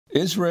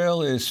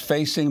Israel is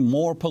facing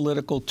more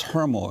political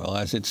turmoil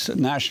as its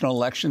national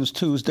elections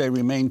Tuesday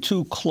remain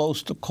too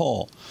close to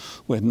call.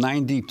 With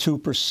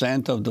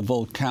 92% of the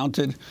vote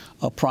counted,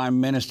 Prime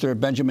Minister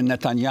Benjamin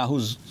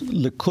Netanyahu's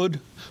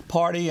Likud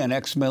party and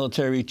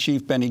ex-military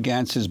chief Benny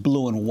Gantz's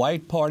Blue and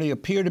White party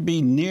appear to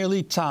be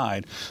nearly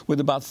tied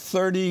with about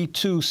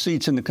 32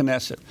 seats in the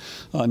Knesset.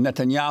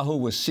 Netanyahu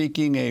was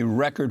seeking a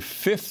record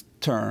fifth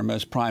term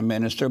as prime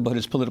minister, but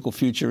his political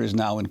future is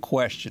now in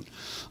question.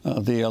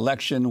 The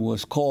election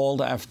was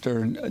called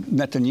after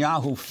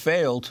Netanyahu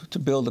failed to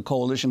build a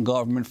coalition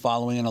government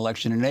following an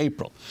election in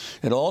April.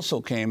 It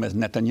also came as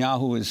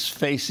Netanyahu is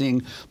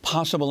facing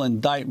possible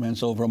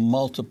indictments over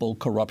multiple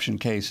corruption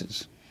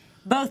cases.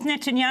 Both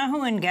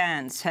Netanyahu and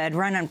Gantz had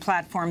run on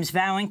platforms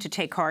vowing to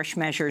take harsh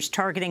measures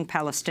targeting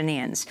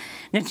Palestinians.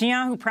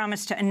 Netanyahu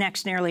promised to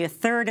annex nearly a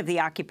third of the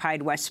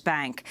occupied West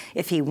Bank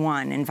if he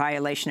won, in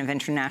violation of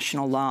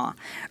international law.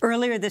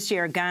 Earlier this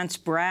year,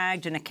 Gantz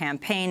bragged in a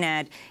campaign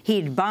ad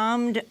he'd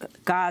bombed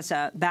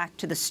Gaza back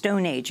to the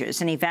Stone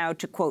Ages, and he vowed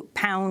to, quote,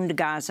 pound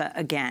Gaza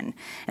again.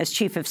 As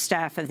chief of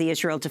staff of the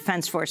Israel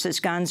Defense Forces,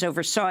 Gantz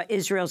oversaw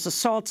Israel's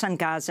assaults on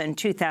Gaza in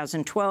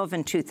 2012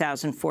 and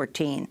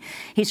 2014.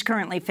 He's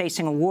currently facing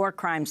a war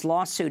crimes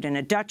lawsuit in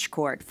a Dutch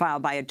court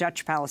filed by a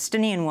Dutch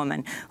Palestinian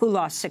woman who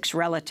lost 6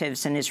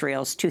 relatives in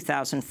Israel's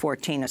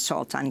 2014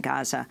 assault on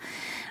Gaza.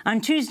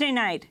 On Tuesday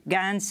night,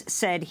 Gantz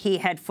said he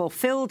had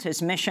fulfilled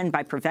his mission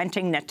by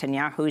preventing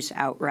Netanyahu's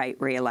outright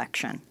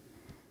re-election.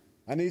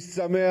 I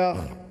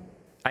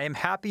am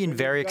happy and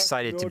very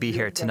excited to be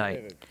here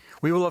tonight.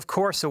 We will, of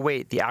course,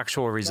 await the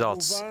actual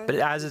results, but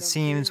as it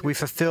seems, we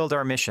fulfilled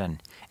our mission,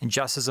 and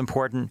just as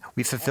important,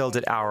 we fulfilled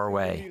it our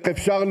way.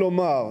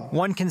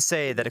 One can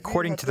say that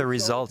according to the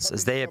results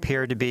as they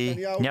appear to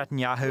be,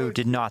 Netanyahu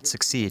did not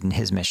succeed in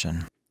his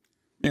mission.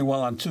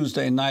 Meanwhile, on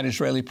Tuesday night,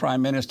 Israeli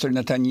Prime Minister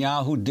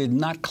Netanyahu did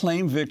not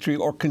claim victory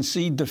or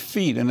concede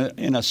defeat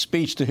in a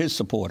speech to his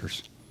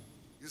supporters.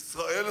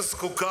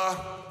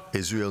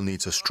 Israel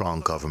needs a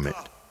strong government.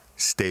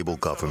 Stable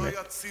government,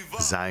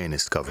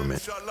 Zionist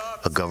government,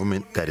 a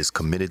government that is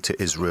committed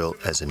to Israel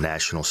as a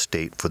national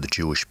state for the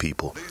Jewish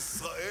people.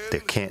 There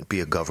can't be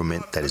a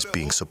government that is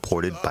being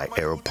supported by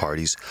Arab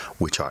parties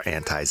which are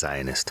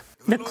anti-Zionist.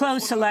 The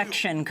close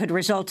election could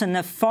result in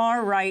the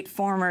far-right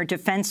former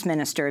defense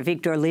minister,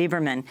 Victor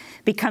Lieberman,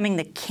 becoming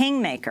the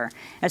kingmaker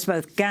as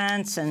both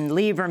Gantz and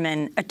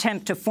Lieberman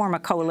attempt to form a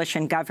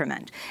coalition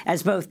government,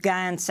 as both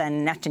Gantz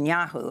and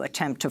Netanyahu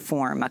attempt to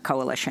form a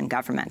coalition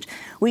government.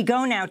 We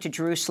go now to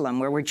Jerusalem,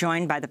 where we're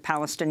joined by the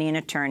Palestinian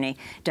attorney,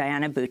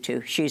 Diana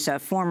Buttu. She's a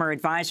former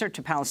advisor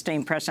to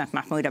Palestinian President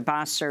Mahmoud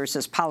Abbas, serves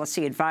as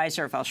policy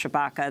advisor of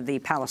Al-Shabaka, the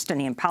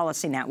Palestinian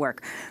Policy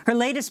Network. Her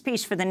latest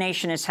piece for The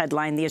Nation is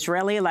headlined, "The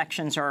Israeli Elections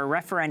are a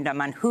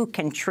referendum on who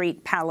can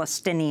treat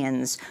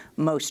Palestinians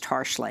most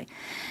harshly."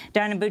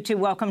 Diana Buttu,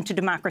 welcome to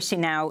Democracy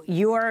Now!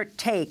 Your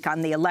take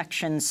on the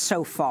elections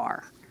so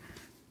far?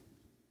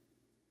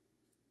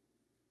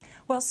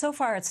 Well, so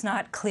far it's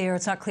not clear.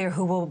 It's not clear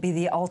who will be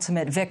the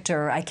ultimate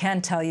victor. I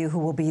can tell you who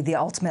will be the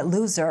ultimate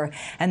loser,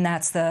 and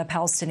that's the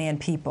Palestinian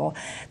people.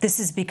 This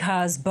is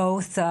because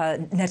both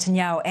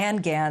Netanyahu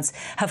and Gantz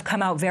have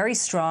come out very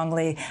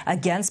strongly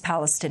against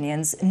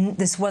Palestinians.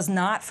 This was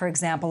not, for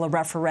example, a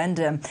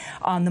referendum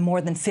on the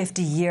more than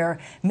 50-year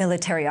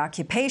military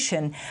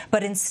occupation,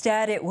 but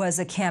instead it was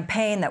a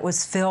campaign that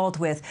was filled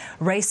with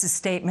racist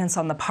statements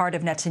on the part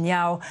of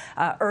Netanyahu,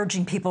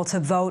 urging people to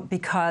vote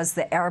because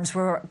the Arabs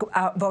were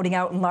voting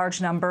out in large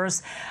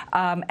numbers,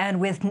 and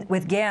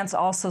with Gantz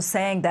also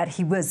saying that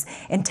he was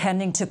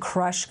intending to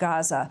crush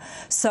Gaza.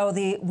 So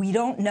we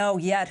don't know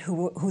yet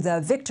who the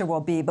victor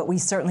will be, but we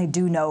certainly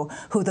do know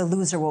who the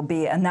loser will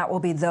be, and that will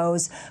be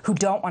those who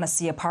don't want to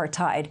see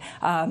apartheid,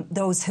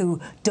 those who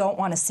don't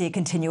want to see a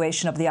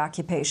continuation of the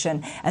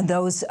occupation, and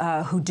those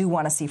who do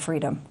want to see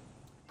freedom.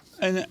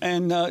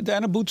 And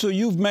Diana Buttu,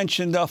 you've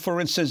mentioned, for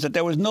instance, that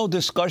there was no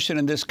discussion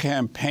in this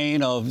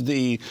campaign of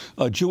the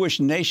Jewish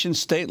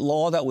nation-state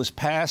law that was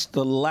passed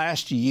the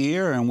last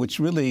year and which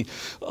really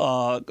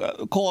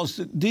calls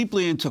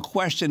deeply into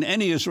question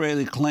any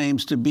Israeli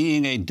claims to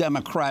being a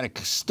democratic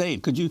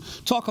state. Could you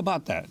talk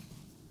about that?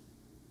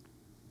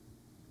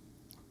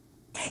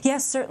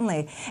 Yes,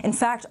 certainly. In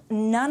fact,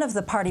 none of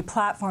the party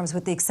platforms,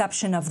 with the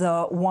exception of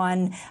the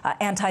one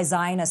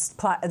anti-Zionist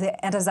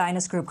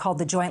group called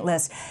the Joint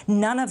List,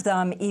 none of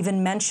them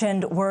even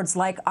mentioned words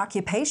like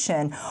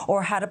occupation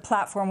or had a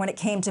platform when it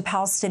came to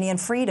Palestinian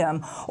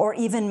freedom or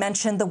even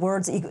mentioned the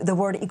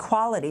word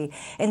equality.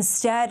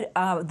 Instead,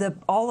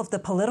 all of the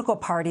political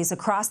parties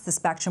across the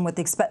spectrum, with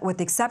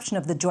the exception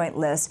of the Joint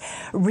List,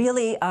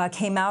 really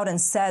came out and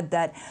said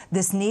that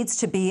this needs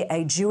to be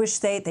a Jewish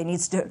state. They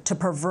need to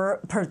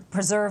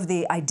preserve preserve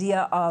the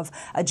idea of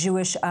a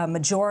Jewish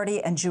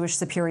majority and Jewish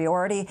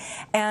superiority,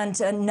 and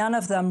none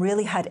of them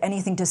really had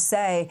anything to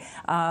say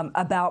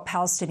about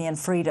Palestinian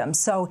freedom.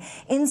 So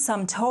in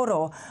sum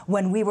total,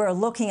 when we were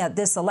looking at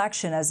this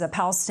election as a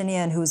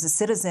Palestinian who's a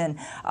citizen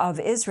of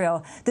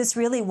Israel, this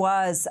really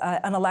was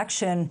an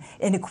election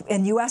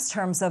in U.S.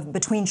 terms of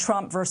between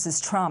Trump versus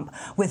Trump,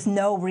 with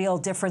no real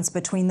difference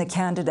between the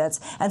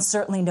candidates and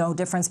certainly no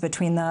difference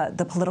between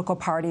the political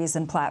parties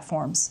and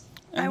platforms.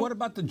 And what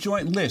about the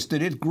joint list?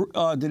 Did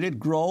it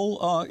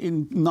grow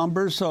in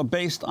numbers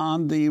based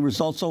on the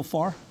results so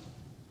far?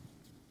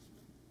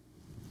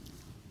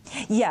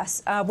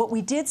 Yes. What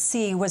we did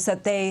see was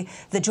that the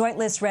Joint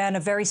List ran a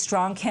very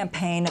strong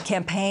campaign, a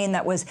campaign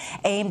that was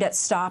aimed at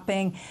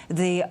stopping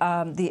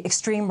the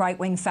extreme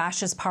right-wing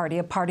fascist party,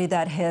 a party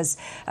that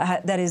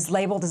is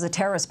labeled as a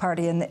terrorist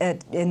party in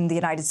the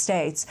United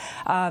States.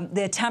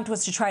 The attempt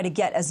was to try to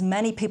get as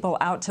many people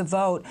out to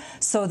vote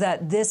so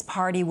that this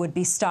party would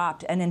be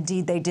stopped, and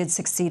indeed they did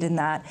succeed in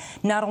that.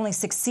 Not only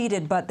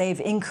succeeded, but they've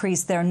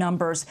increased their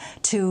numbers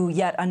to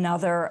yet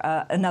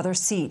another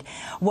seat.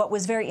 What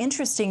was very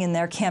interesting in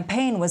their campaign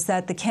was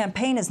that the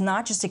campaign is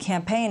not just a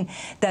campaign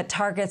that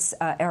targets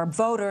Arab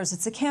voters.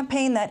 It's a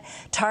campaign that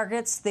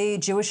targets the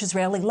Jewish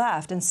Israeli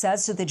left and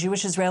says to the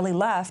Jewish Israeli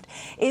left,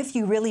 if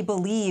you really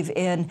believe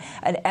in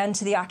an end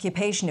to the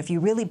occupation, if you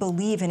really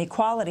believe in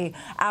equality,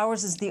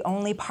 ours is the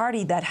only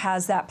party that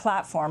has that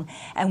platform.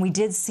 And we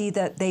did see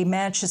that they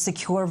managed to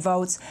secure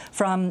votes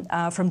from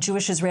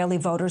Jewish Israeli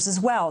voters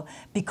as well,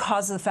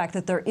 because of the fact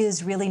that there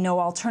is really no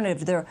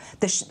alternative.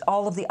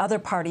 All of the other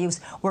parties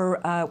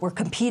were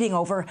competing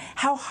over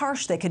how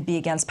harsh they could be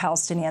against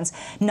Palestinians,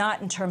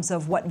 not in terms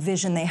of what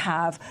vision they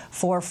have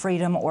for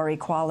freedom or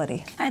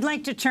equality. I'd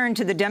like to turn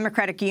to the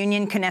Democratic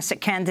Union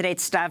Knesset candidate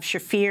Stav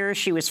Shafir.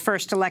 She was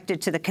first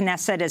elected to the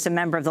Knesset as a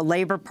member of the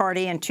Labor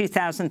Party in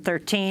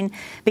 2013,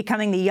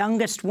 becoming the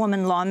youngest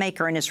woman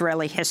lawmaker in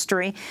Israeli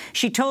history.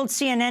 She told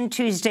CNN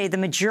Tuesday the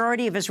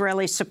majority of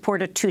Israelis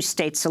support a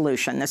two-state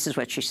solution. This is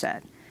what she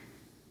said.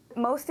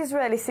 Most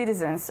Israeli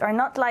citizens are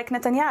not like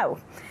Netanyahu.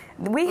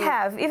 We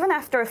have, even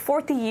after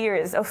 40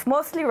 years of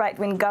mostly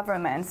right-wing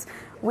governments,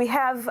 we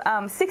have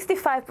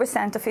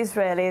 65% of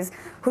Israelis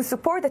who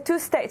support a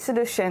two-state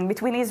solution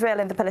between Israel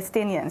and the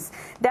Palestinians.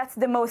 That's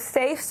the most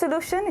safe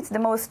solution. It's the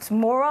most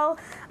moral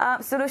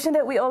solution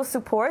that we all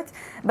support.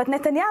 But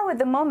Netanyahu at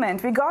the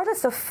moment,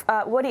 regardless of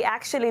what he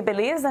actually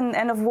believes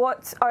and of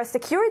what our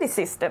security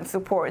system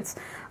supports,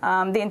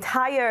 the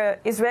entire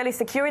Israeli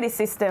security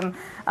system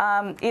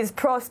is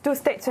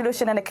pro-two-state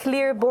solution and a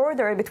clear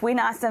border between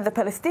us and the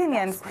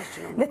Palestinians.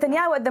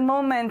 Netanyahu at the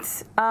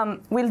moment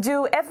will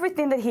do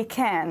everything that he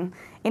can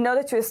in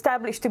order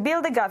to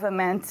build a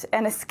government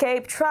and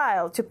escape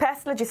trial, to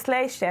pass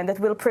legislation that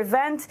will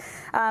prevent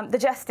the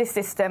justice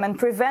system and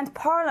prevent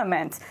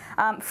Parliament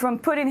from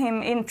putting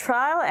him in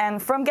trial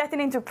and from getting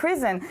into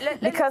prison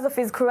because of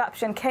his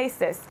corruption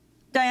cases.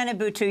 Diana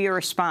Buttu, your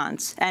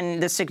response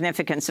and the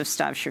significance of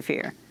Stav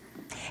Shafir.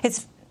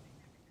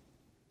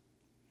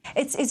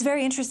 It's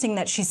very interesting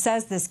that she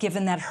says this,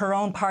 given that her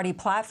own party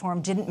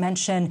platform didn't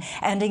mention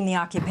ending the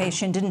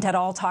occupation, didn't at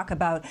all talk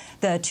about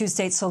the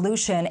two-state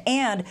solution,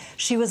 and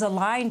she was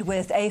aligned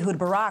with Ehud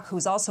Barak,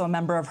 who's also a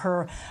member of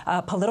her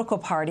political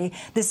party.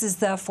 This is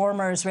the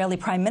former Israeli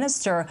prime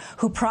minister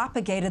who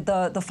propagated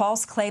the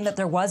false claim that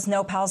there was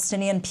no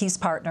Palestinian peace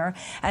partner,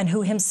 and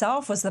who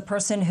himself was the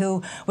person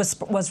who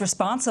was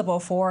responsible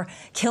for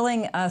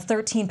killing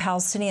 13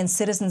 Palestinian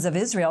citizens of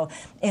Israel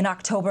in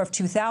October of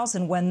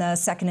 2000 when the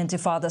Second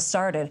Intifada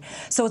started.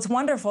 So it's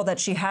wonderful that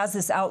she has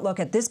this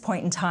outlook at this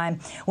point in time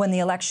when the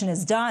election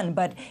is done,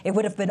 but it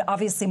would have been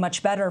obviously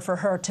much better for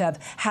her to have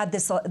had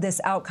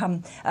this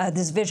outcome,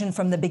 this vision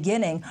from the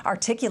beginning,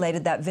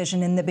 articulated that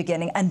vision in the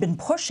beginning, and been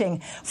pushing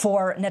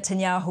for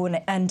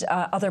Netanyahu and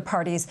other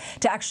parties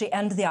to actually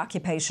end the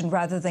occupation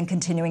rather than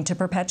continuing to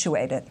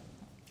perpetuate it.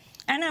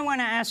 And I want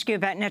to ask you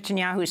about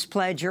Netanyahu's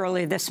pledge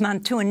earlier this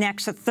month to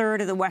annex a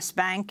third of the West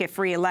Bank if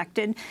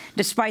re-elected.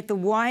 Despite the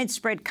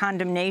widespread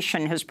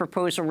condemnation his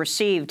proposal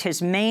received,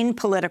 his main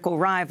political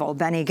rival,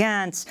 Benny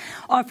Gantz,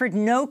 offered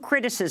no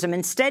criticism,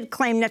 instead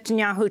claimed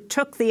Netanyahu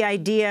took the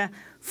idea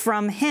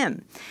from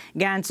him.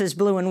 Gantz's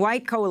blue and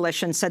white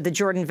coalition said the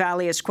Jordan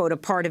Valley is, quote, a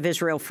part of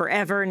Israel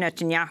forever.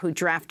 Netanyahu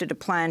drafted a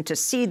plan to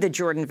cede the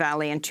Jordan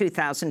Valley in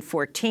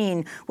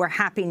 2014. We're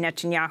happy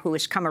Netanyahu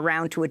has come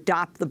around to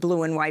adopt the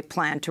blue and white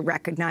plan to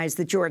recognize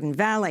the Jordan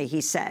Valley, he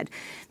said.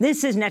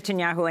 This is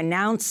Netanyahu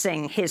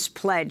announcing his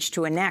pledge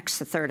to annex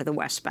a third of the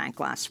West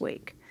Bank last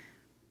week.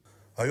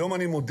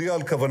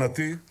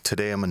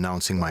 Today I'm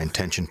announcing my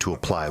intention to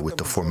apply with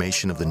the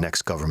formation of the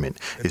next government,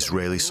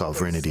 Israeli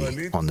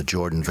sovereignty on the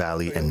Jordan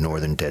Valley and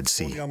northern Dead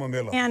Sea.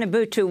 Diana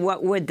Buttu,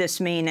 what would this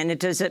mean? And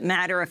does it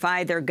matter if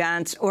either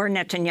Gantz or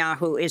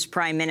Netanyahu is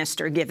prime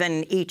minister,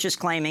 given each is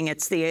claiming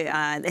it's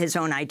his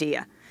own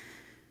idea?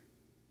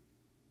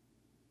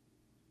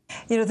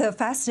 You know, the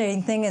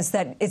fascinating thing is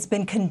that it's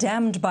been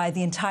condemned by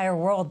the entire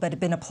world, but it's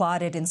been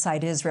applauded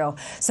inside Israel.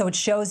 So it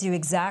shows you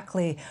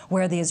exactly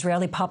where the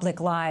Israeli public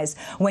lies.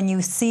 When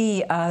you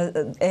see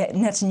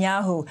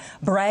Netanyahu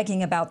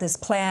bragging about this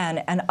plan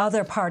and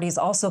other parties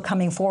also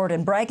coming forward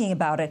and bragging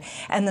about it,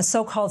 and the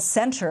so-called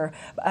centrist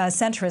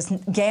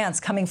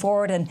Gantz coming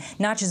forward and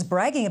not just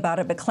bragging about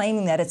it, but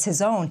claiming that it's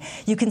his own,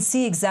 you can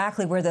see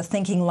exactly where the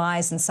thinking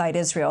lies inside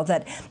Israel,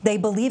 that they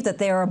believe that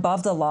they are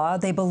above the law.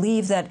 They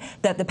believe that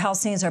the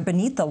Palestinians are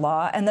beneath the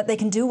law and that they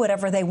can do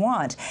whatever they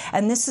want.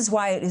 And this is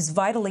why it is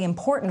vitally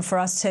important for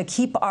us to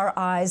keep our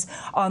eyes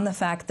on the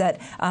fact that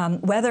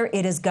whether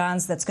it is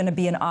Gantz that's going to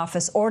be in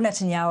office or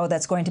Netanyahu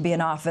that's going to be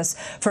in office,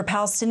 for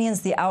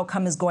Palestinians, the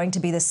outcome is going to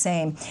be the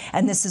same.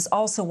 And this is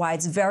also why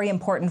it's very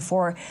important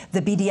for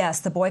the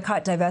BDS, the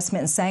Boycott, Divestment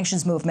and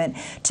Sanctions Movement,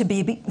 to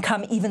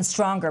become even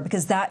stronger,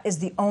 because that is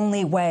the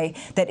only way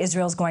that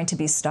Israel is going to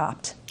be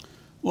stopped.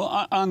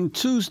 Well, on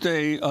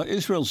Tuesday,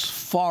 Israel's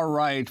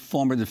far-right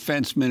former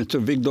defense minister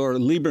Avigdor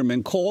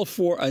Lieberman called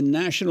for a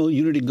national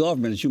unity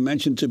government, as you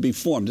mentioned, to be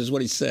formed. This is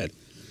what he said.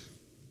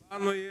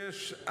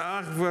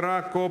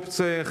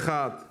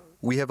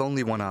 We have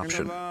only one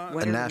option,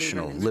 a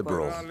national,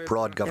 liberal,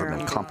 broad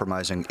government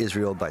compromising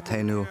Israel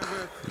Baitenu,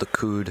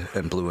 Likud,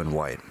 and blue and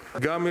white.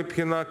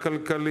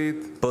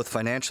 Both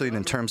financially and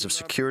in terms of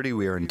security,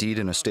 we are indeed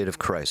in a state of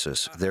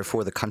crisis.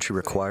 Therefore, the country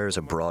requires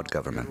a broad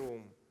government.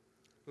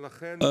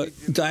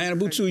 Diana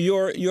Buttu,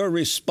 your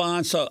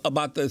response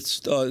about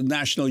this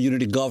national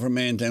unity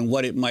government and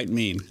what it might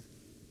mean.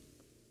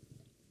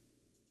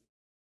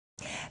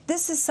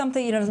 This is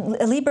something, you know,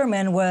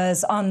 Lieberman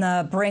was on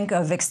the brink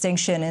of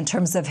extinction in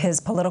terms of his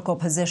political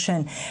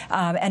position.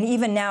 And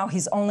even now,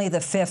 he's only the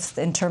fifth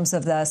in terms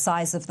of the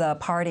size of the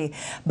party.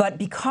 But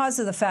because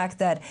of the fact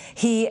that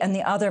he and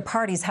the other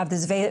parties have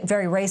this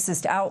very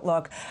racist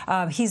outlook,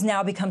 he's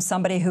now become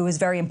somebody who is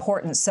very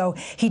important. So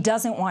he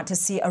doesn't want to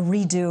see a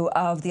redo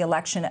of the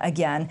election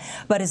again,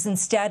 but is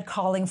instead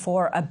calling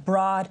for a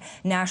broad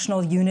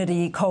national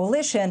unity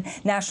coalition.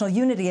 National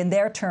unity, in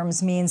their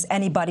terms, means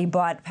anybody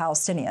but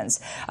Palestinians.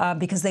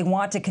 Because they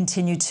want to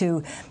continue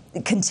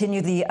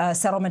the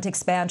settlement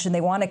expansion,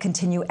 they want to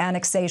continue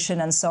annexation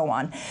and so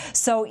on.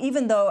 So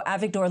even though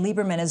Avigdor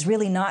Lieberman is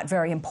really not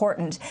very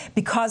important,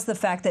 because the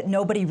fact that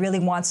nobody really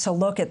wants to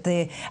look at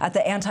the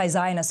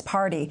anti-Zionist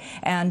party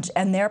and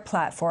their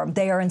platform,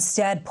 they are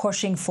instead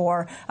pushing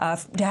for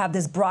to have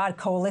this broad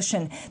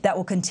coalition that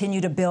will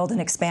continue to build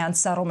and expand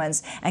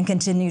settlements and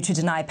continue to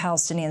deny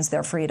Palestinians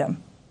their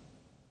freedom.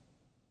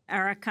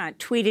 Arakat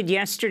tweeted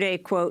yesterday,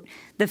 quote,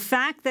 "The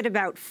fact that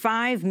about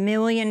 5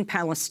 million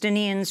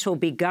Palestinians will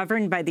be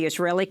governed by the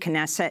Israeli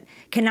Knesset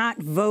cannot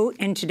vote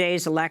in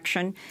today's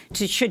election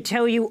should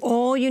tell you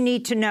all you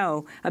need to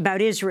know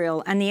about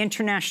Israel and the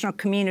international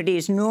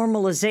community's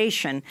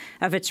normalization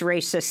of its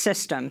racist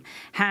system.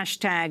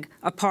 Hashtag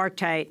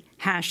apartheid,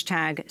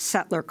 hashtag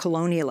settler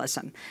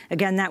colonialism."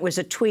 Again, that was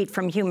a tweet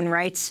from human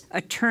rights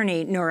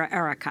attorney Noura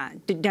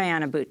Erakat.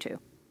 Diana Buttu.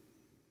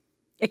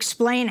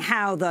 Explain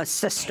how the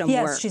system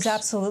works. Yes, she's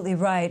absolutely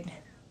right.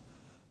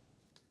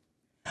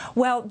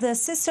 Well, the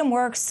system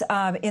works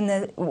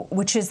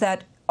which is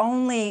that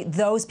only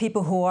those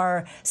people who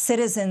are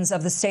citizens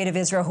of the State of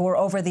Israel who are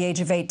over the age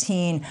of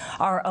 18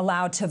 are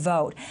allowed to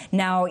vote.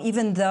 Now,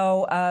 even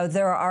though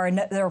there are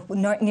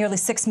nearly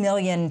 6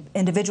 million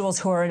individuals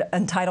who are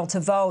entitled to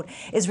vote,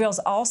 Israel's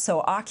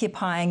also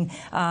occupying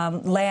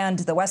land,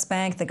 the West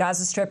Bank, the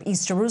Gaza Strip,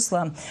 East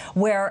Jerusalem,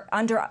 where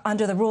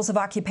under the rules of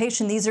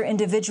occupation, these are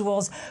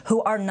individuals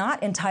who are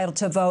not entitled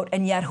to vote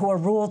and yet who are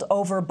ruled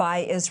over by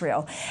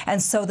Israel.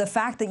 And so the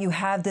fact that you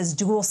have this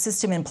dual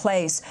system in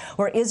place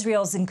where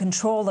Israel's in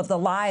control of the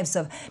lives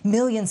of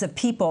millions of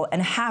people,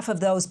 and half of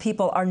those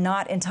people are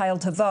not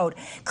entitled to vote,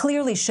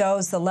 clearly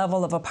shows the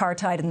level of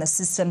apartheid in the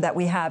system that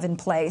we have in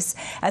place.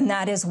 And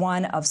that is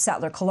one of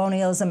settler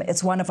colonialism.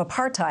 It's one of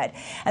apartheid.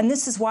 And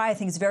this is why I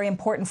think it's very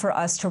important for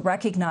us to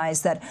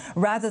recognize that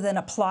rather than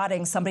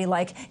applauding somebody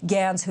like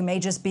Gantz, who may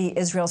just be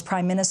Israel's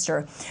prime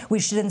minister, we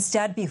should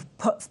instead be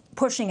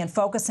pushing and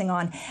focusing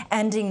on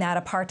ending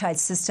that apartheid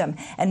system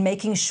and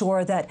making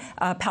sure that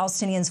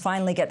Palestinians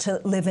finally get to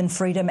live in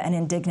freedom and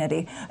in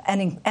dignity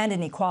and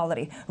in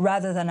equality,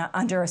 rather than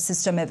under a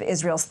system of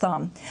Israel's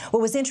thumb.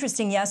 What was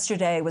interesting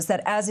yesterday was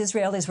that as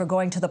Israelis were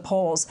going to the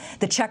polls,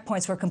 the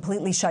checkpoints were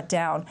completely shut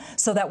down,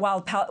 so that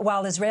while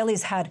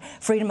Israelis had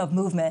freedom of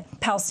movement,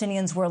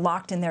 Palestinians were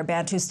locked in their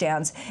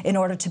Bantustans in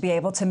order to be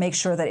able to make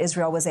sure that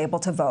Israel was able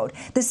to vote.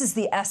 This is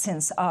the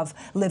essence of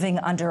living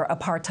under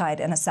apartheid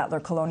and a settler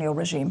colonial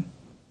regime.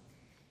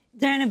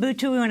 Diana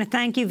Buttu, we want to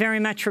thank you very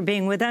much for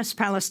being with us.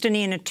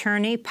 Palestinian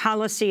attorney,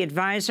 policy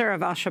advisor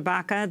of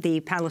Al-Shabaka, the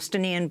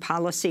Palestinian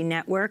Policy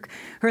Network.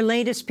 Her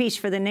latest piece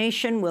for The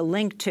Nation we'll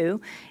link to.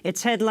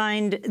 It's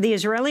headlined, "The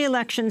Israeli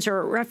Elections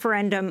Are a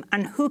Referendum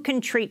on Who Can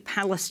Treat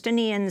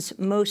Palestinians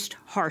Most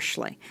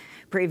Harshly."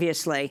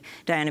 Previously,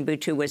 Diana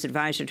Buttu was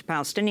advisor to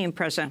Palestinian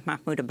President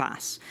Mahmoud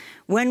Abbas.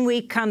 When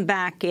we come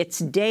back, it's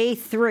day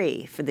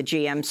 3 for the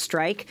GM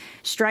strike.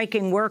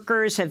 Striking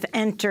workers have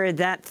entered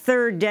that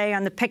 3rd day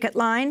on the picket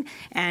line,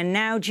 and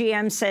now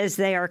GM says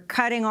they are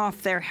cutting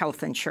off their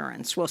health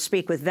insurance. We'll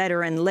speak with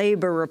veteran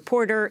labor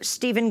reporter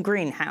Stephen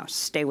Greenhouse.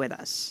 Stay with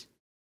us.